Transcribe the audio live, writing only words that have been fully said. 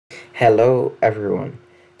Hello everyone!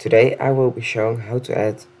 Today I will be showing how to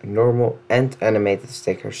add normal and animated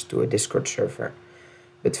stickers to a Discord server.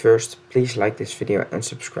 But first, please like this video and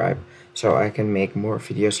subscribe so I can make more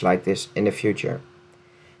videos like this in the future.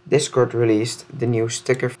 Discord released the new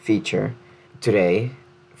sticker feature today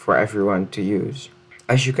for everyone to use.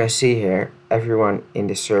 As you can see here, everyone in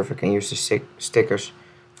the server can use the stickers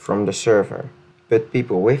from the server. But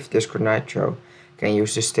people with Discord Nitro can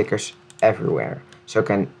use the stickers everywhere.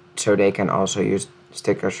 So they can also use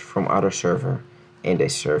stickers from other server in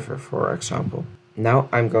this server, for example. Now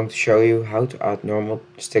I'm going to show you how to add normal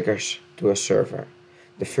stickers to a server.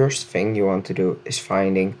 The first thing you want to do is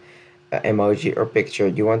finding an emoji or picture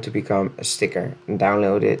you want to become a sticker and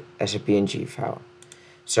download it as a PNG file.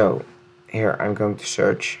 So here I'm going to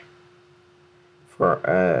search for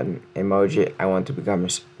an emoji I want to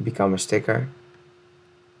become a sticker.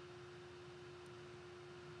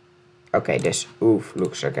 Okay, this oof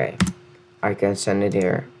looks okay. I can send it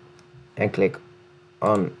here and click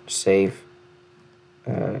on save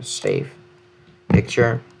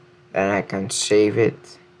picture, and I can save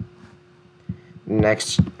it.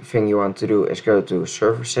 Next thing you want to do is go to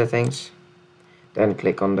server settings, then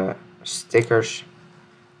click on the stickers,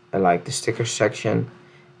 like the stickers section,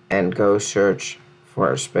 and go search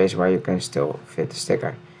for a space where you can still fit the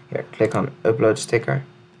sticker. Here, click on upload sticker.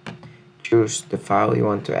 Choose the file you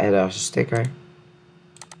want to add as a sticker.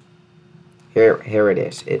 Here it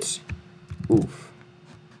is. It's oof.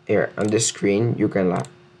 Here on this screen you can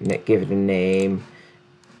give it a name.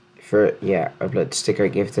 Upload the sticker,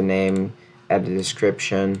 give it a name, add a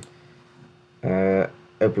description,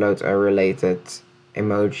 upload a related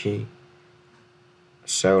emoji.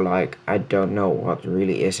 So like, I don't know what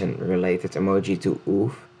really is a related emoji to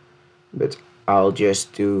oof, but I'll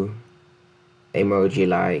just do emoji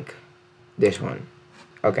like this one.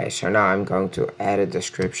 Okay, so now I'm going to add a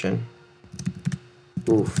description.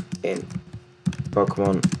 Oof in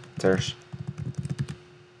Pokemon Ters.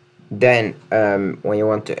 Then when you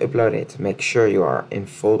want to upload it, make sure you are in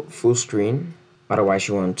full screen, otherwise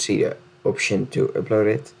you won't see the option to upload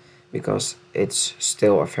it, because it's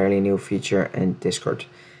still a fairly new feature and Discord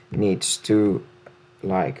needs to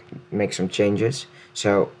like make some changes.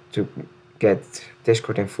 So to get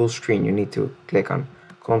Discord in full screen, you need to click on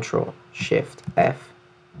Ctrl-Shift-F.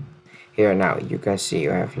 Here now you can see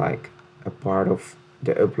you have like a part of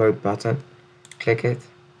the upload button. Click it,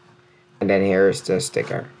 and then here is the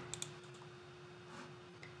sticker.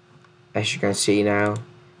 As you can see now,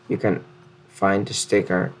 you can find the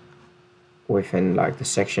sticker within like the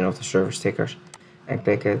section of the server stickers and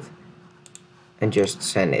click it and just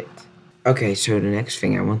send it. Okay, so the next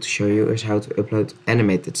thing I want to show you is how to upload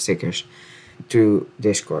animated stickers to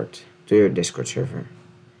Discord, to your Discord server.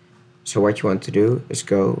 So what you want to do is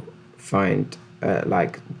go find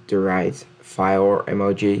like the right file or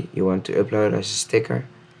emoji you want to upload as a sticker.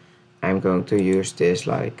 I'm going to use this,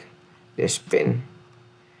 like this pin.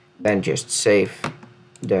 Then just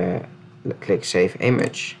click save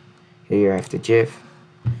image. Here you have the GIF.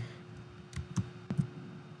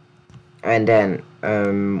 And then,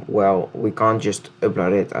 we can't just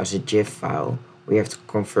upload it as a GIF file. We have to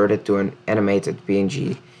convert it to an animated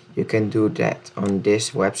PNG. You can do that on this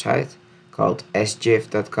website called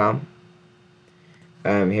sgif.com.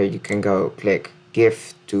 Here you can go click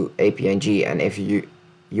GIF to APNG, and if you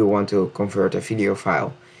want to convert a video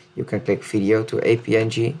file, you can click video to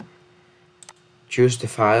APNG. Choose the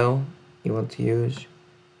file you want to use.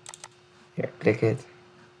 Here, click it.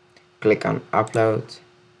 Click on upload.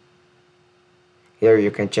 Here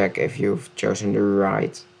you can check if you've chosen the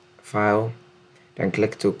right file. Then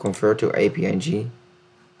click to convert to APNG.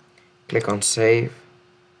 Click on save.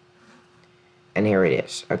 And here it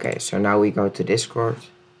is. Okay, so now we go to Discord.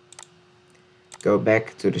 Go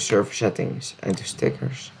back to the server settings and to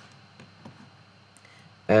stickers.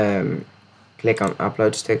 Click on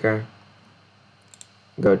upload sticker.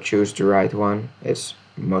 Go choose the right one. It's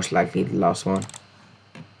most likely the last one.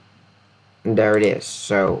 And there it is.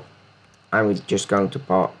 So I'm just going to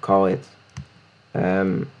call it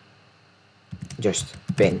just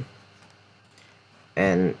pin.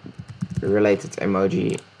 And the related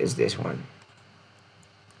emoji is this one.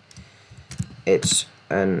 It's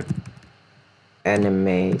an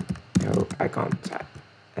animated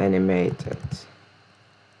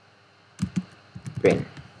pin.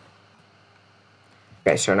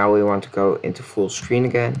 Okay, so now we want to go into full screen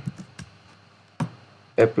again.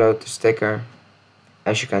 Upload the sticker.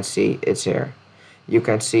 As you can see, it's here. You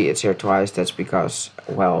can see it's here twice. That's because,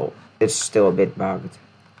 well, it's still a bit bugged.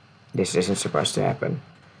 This isn't supposed to happen.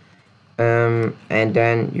 And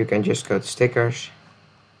then you can just go to stickers.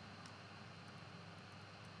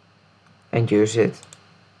 and use it.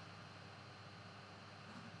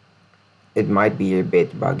 It might be a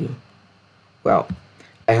bit buggy. Well,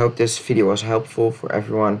 I hope this video was helpful for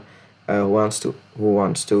everyone who wants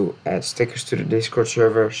to add stickers to the Discord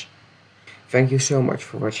servers. Thank you so much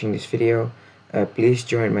for watching this video. Please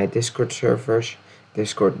join my Discord servers,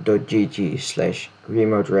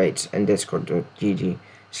 discord.gg/remote-raids and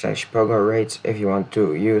discord.gg/pogo-raids if you want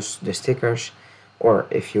to use the stickers or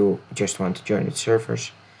if you just want to join the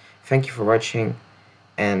servers. Thank you for watching,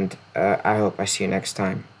 and I hope I see you next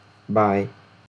time. Bye.